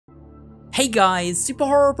Hey guys,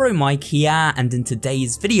 SuperHorrorBro Mike here, and in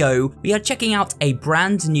today's video, we are checking out a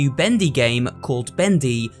brand new Bendy game called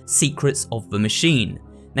Bendy, Secrets of the Machine.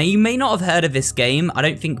 Now you may not have heard of this game, I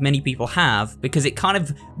don't think many people have, because it kind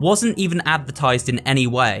of wasn't even advertised in any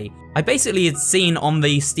way. I basically had seen on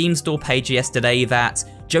the Steam store page yesterday that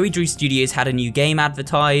Joey Drew Studios had a new game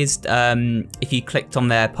advertised. If you clicked on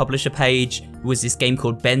their publisher page, it was this game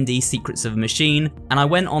called Bendy, Secrets of a Machine, and I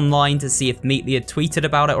went online to see if Meatly had tweeted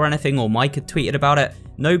about it or anything, or Mike had tweeted about it.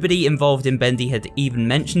 Nobody involved in Bendy had even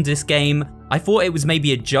mentioned this game. I thought it was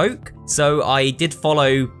maybe a joke, so I did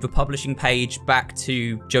follow the publishing page back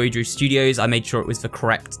to Joey Drew Studios. I made sure it was the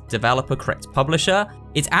correct developer, correct publisher.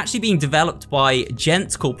 It's actually being developed by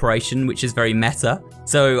Gent Corporation, which is very meta.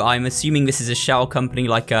 So I'm assuming this is a shell company,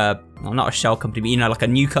 like a, well, not a shell company, but you know, like a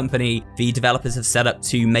new company the developers have set up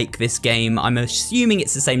to make this game. I'm assuming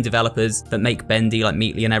it's the same developers that make Bendy, like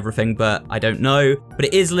Meatly and everything, but I don't know. But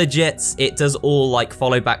it is legit. It does all like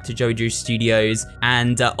follow back to Joey Drew Studios,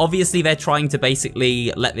 and obviously they're trying to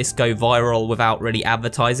basically let this go viral without really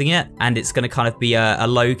advertising it, and it's going to kind of be a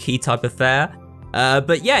low-key type affair.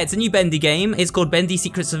 But yeah, it's a new Bendy game. It's called Bendy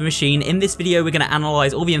Secrets of a Machine. In this video, we're going to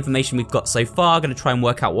analyze all the information we've got so far. Going to try and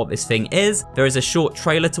work out what this thing is. There is a short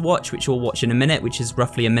trailer to watch, which we'll watch in a minute, which is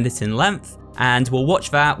roughly a minute in length. And we'll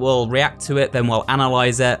watch that, we'll react to it, then we'll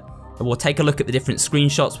analyze it. We'll take a look at the different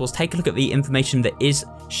screenshots. We'll take a look at the information that is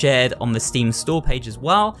shared on the Steam store page as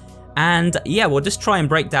well. And yeah, we'll just try and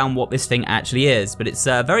break down what this thing actually is. But it's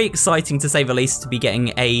very exciting, to say the least, to be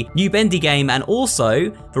getting a new Bendy game. And also,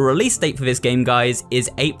 the release date for this game, guys, is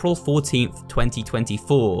April 14th,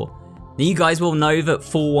 2024. Now, you guys will know that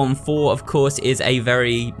 414, of course, is a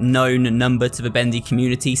very known number to the Bendy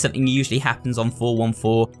community. Something usually happens on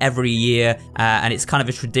 414 every year, and it's kind of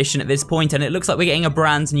a tradition at this point. And it looks like we're getting a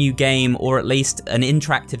brand new game, or at least an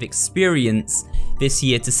interactive experience, this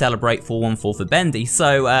year to celebrate 414 for Bendy.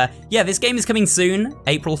 So yeah, this game is coming soon,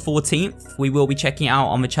 April 14th. We will be checking it out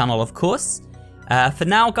on the channel, of course. For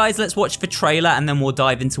now, guys, let's watch the trailer, and then we'll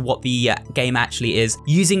dive into what the game actually is,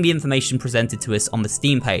 using the information presented to us on the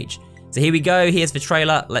Steam page. So here we go, here's the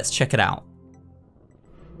trailer, let's check it out.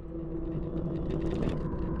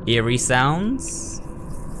 Eerie sounds.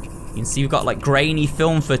 You can see we've got like grainy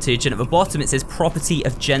film footage, and at the bottom it says property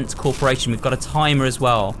of Gent Corporation. We've got a timer as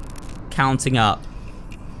well, counting up.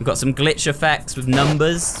 We've got some glitch effects with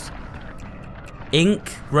numbers.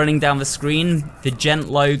 Ink running down the screen, the Gent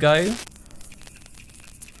logo.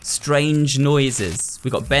 Strange noises.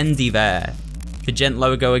 We've got Bendy there. The Gent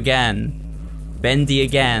logo again. Bendy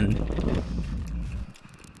again.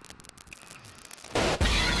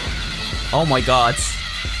 Oh my god.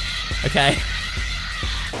 Okay.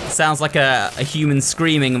 Sounds like a human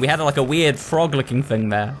screaming, and we had like a weird frog looking thing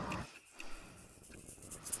there.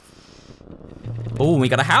 Oh, we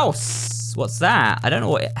got a house. What's that? I don't know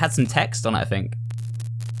what, it had some text on it, I think.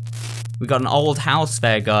 We got an old house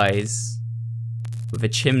there, guys. With a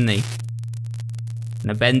chimney. And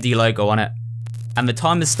a Bendy logo on it. And the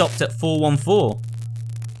timer stopped at 414.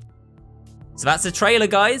 So that's the trailer,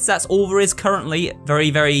 guys. That's all there is currently.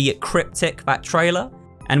 Very, very cryptic, that trailer.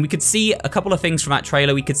 And we could see a couple of things from that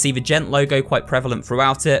trailer. We could see the Gent logo quite prevalent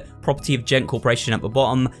throughout it. Property of Gent Corporation at the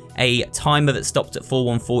bottom. A timer that stopped at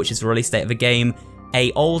 414, which is the release date of the game.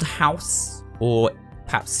 A old house, or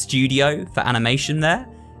perhaps studio for animation there.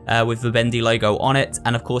 With the Bendy logo on it,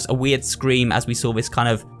 and of course a weird scream as we saw this kind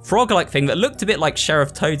of frog-like thing that looked a bit like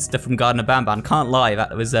Sheriff Toadster from Garden of Banban. Can't lie,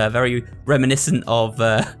 that was very reminiscent of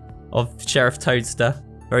Sheriff Toadster.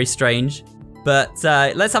 Very strange. But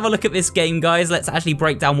let's have a look at this game, guys. Let's actually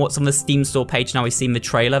break down what's on the Steam store page now we've seen the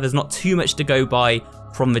trailer. There's not too much to go by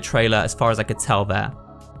from the trailer as far as I could tell there.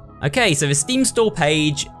 Okay, so the Steam store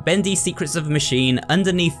page, Bendy Secrets of a Machine.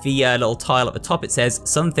 Underneath the little tile at the top, it says,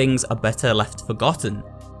 "Some things are better left forgotten."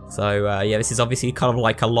 So yeah, this is obviously kind of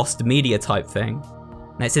like a lost media type thing.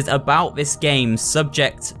 And it says about this game,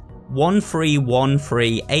 subject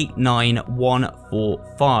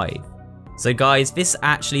 131389145. So guys, this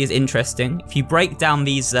actually is interesting. If you break down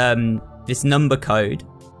these this number code,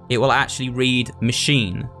 it will actually read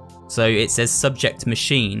machine. So it says subject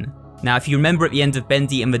machine. Now, if you remember at the end of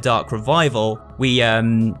Bendy and the Dark Revival, we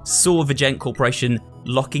saw the Gent Corporation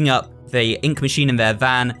locking up the ink machine in their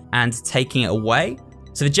van and taking it away.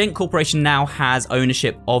 So the Gent Corporation now has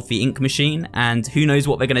ownership of the ink machine, and who knows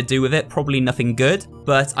what they're going to do with it. Probably nothing good.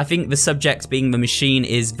 But I think the subject being the machine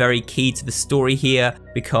is very key to the story here,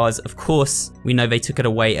 because of course we know they took it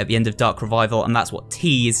away at the end of Dark Revival, and that's what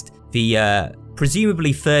teased the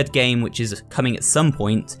presumably third game, which is coming at some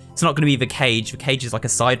point. It's not going to be The Cage. The Cage is like a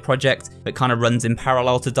side project that kind of runs in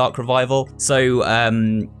parallel to Dark Revival. So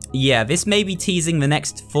yeah, this may be teasing the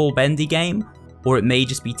next full Bendy game, or it may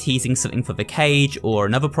just be teasing something for The Cage or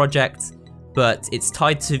another project, but it's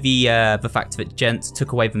tied to the fact that Gent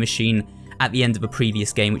took away the machine at the end of a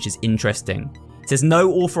previous game, which is interesting. It says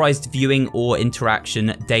no authorized viewing or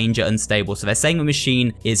interaction, danger, unstable. So they're saying the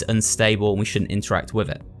machine is unstable and we shouldn't interact with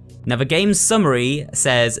it. Now the game's summary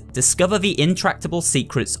says, discover the intractable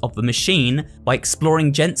secrets of the machine by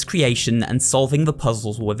exploring Gent's creation and solving the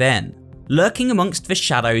puzzles within. Lurking amongst the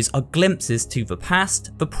shadows are glimpses to the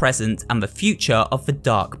past, the present, and the future of the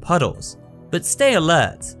dark puddles. But stay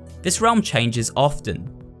alert, this realm changes often.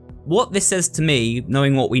 What this says to me,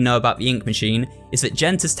 knowing what we know about the ink machine, is that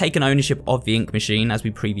Gent has taken ownership of the ink machine, as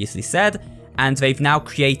we previously said, and they've now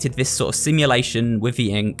created this sort of simulation with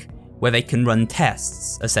the ink where they can run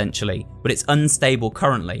tests, essentially, but it's unstable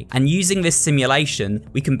currently. And using this simulation,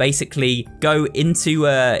 we can basically go into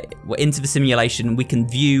the simulation, we can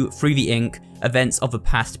view through the ink events of the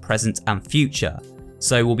past, present, and future.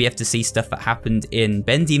 So we'll be able to see stuff that happened in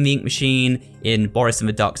Bendy and the Ink Machine, in Boris and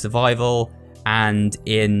the Dark Survival, and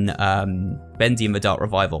in Bendy and the Dark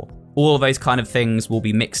Revival. All of those kind of things will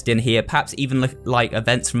be mixed in here, perhaps even like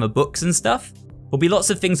events from the books and stuff. There'll be lots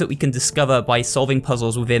of things that we can discover by solving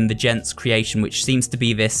puzzles within the Gent's creation, which seems to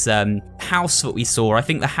be this house that we saw. I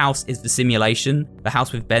think the house is the simulation. The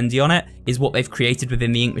house with Bendy on it is what they've created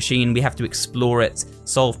within the ink machine. We have to explore it,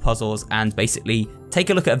 solve puzzles, and basically take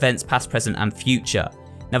a look at events past, present, and future.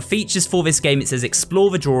 Now, features for this game, it says explore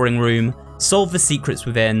the drawing room, solve the secrets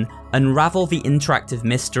within, unravel the interactive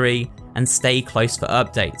mystery, and stay close for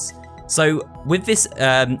updates. So with this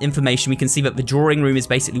information, we can see that the drawing room is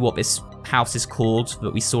basically what this house is called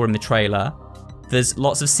that we saw in the trailer. There's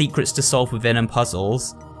lots of secrets to solve within and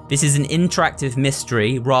puzzles. This is an interactive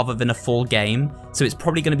mystery rather than a full game, so it's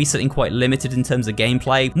probably going to be something quite limited in terms of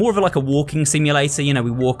gameplay. More of like a walking simulator, you know,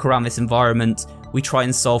 we walk around this environment, we try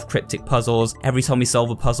and solve cryptic puzzles. Every time we solve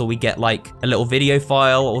a puzzle, we get like a little video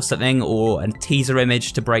file or something, or a teaser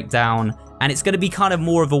image to break down. And it's going to be kind of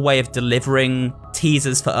more of a way of delivering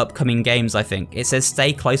teasers for upcoming games, I think. It says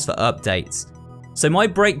stay close for updates. So my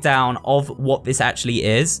breakdown of what this actually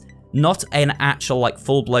is, not an actual like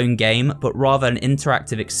full-blown game, but rather an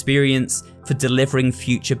interactive experience for delivering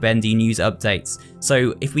future Bendy news updates.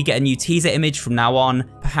 So if we get a new teaser image from now on,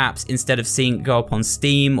 perhaps instead of seeing it go up on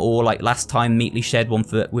Steam, or like last time Meatly shared one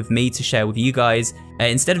with me to share with you guys,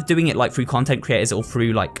 instead of doing it like through content creators or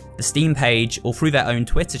through like the Steam page or through their own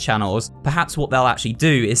Twitter channels, perhaps what they'll actually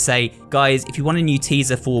do is say, guys, if you want a new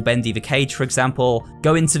teaser for Bendy the Cage, for example,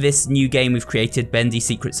 go into this new game we've created, Bendy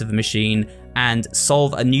Secrets of the Machine, and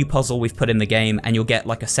solve a new puzzle we've put in the game, and you'll get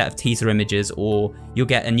like a set of teaser images, or you'll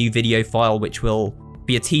get a new video file which will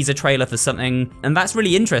be a teaser trailer for something. And that's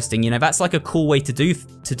really interesting, you know, that's like a cool way to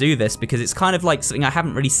do this, because it's kind of like something I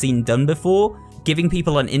haven't really seen done before, giving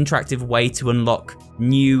people an interactive way to unlock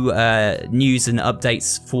new news and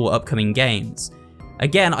updates for upcoming games.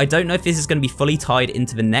 Again, I don't know if this is going to be fully tied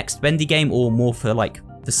into the next Bendy game or more for like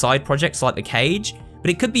the side projects like The Cage,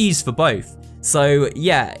 but it could be used for both. So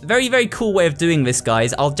yeah, very, very cool way of doing this,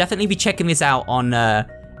 guys. I'll definitely be checking this out on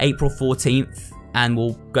April 14th, and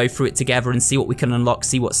we'll go through it together and see what we can unlock,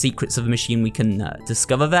 see what secrets of the machine we can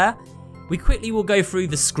discover there. We quickly will go through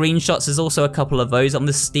the screenshots. There's also a couple of those on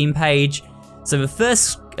the Steam page. So the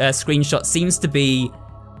first screenshot seems to be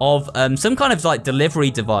of some kind of like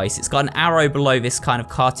delivery device. It's got an arrow below this kind of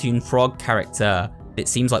cartoon frog character. It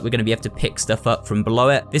seems like we're going to be able to pick stuff up from below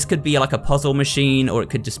it. This could be like a puzzle machine, or it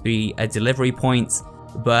could just be a delivery point.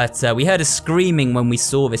 But we heard a screaming when we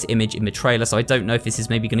saw this image in the trailer, so I don't know if this is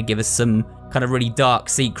maybe going to give us some kind of really dark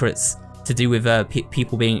secrets to do with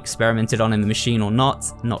people being experimented on in the machine or not.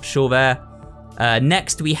 Not sure there.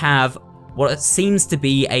 Next we have what seems to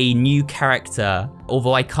be a new character,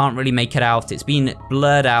 although I can't really make it out. It's been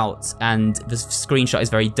blurred out and the screenshot is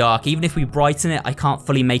very dark. Even if we brighten it, I can't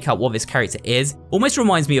fully make out what this character is. Almost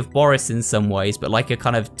reminds me of Boris in some ways, but like a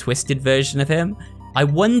kind of twisted version of him. I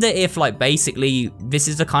wonder if like basically this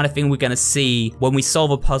is the kind of thing we're going to see when we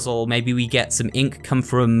solve a puzzle. Maybe we get some ink come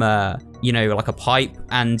from you know, like a pipe,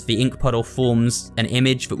 and the ink puddle forms an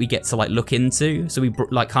image that we get to like look into. So we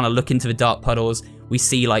like kind of look into the dark puddles. We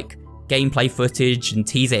see like gameplay footage and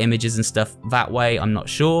teaser images and stuff that way. I'm not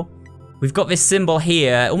sure. We've got this symbol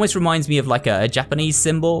here. It almost reminds me of like a Japanese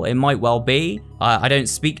symbol. It might well be. I don't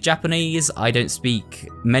speak Japanese. I don't speak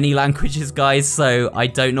many languages, guys, so I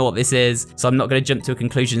don't know what this is. So I'm not going to jump to a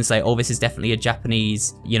conclusion and say, oh, this is definitely a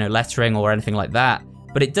Japanese, you know, lettering or anything like that.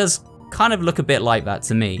 But it does kind of look a bit like that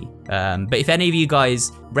to me. But if any of you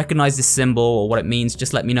guys recognize this symbol or what it means,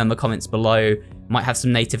 just let me know in the comments below. Might have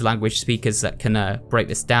some native language speakers that can break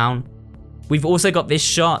this down. We've also got this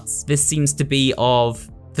shot. This seems to be of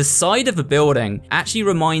the side of a building. Actually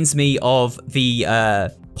reminds me of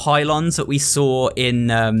the pylons that we saw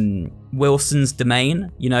in Wilson's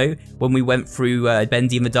Domain, you know, when we went through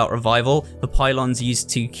Bendy and the Dark Revival. The pylons used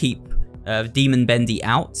to keep Demon Bendy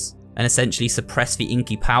out and essentially suppress the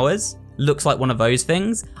inky powers. Looks like one of those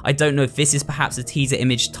things. I don't know if this is perhaps a teaser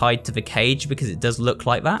image tied to the cage, because it does look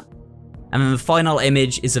like that. And then the final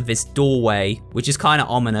image is of this doorway, which is kind of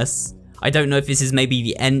ominous. I don't know if this is maybe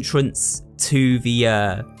the entrance to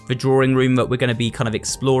the drawing room that we're going to be kind of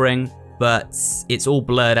exploring, but it's all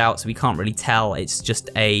blurred out, so we can't really tell. It's just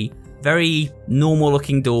a very normal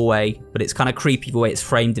looking doorway, but it's kind of creepy the way it's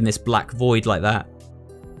framed in this black void like that.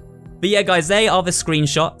 But yeah guys, they are the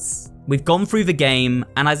screenshots. We've gone through the game,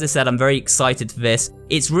 and as I said, I'm very excited for this.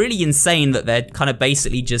 It's really insane that they're kind of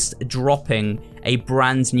basically just dropping a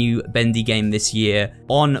brand new Bendy game this year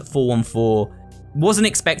on 414. Wasn't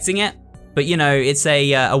expecting it, but you know, it's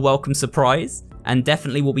a welcome surprise, and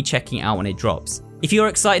definitely will be checking it out when it drops. If you're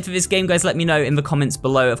excited for this game, guys, let me know in the comments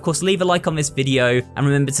below. Of course, leave a like on this video, and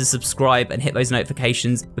remember to subscribe and hit those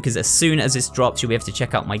notifications, because as soon as this drops, you'll be able to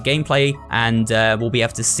check out my gameplay, and we'll be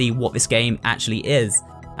able to see what this game actually is.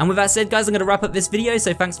 And with that said, guys, I'm going to wrap up this video,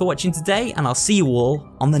 so thanks for watching today, and I'll see you all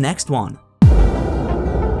on the next one.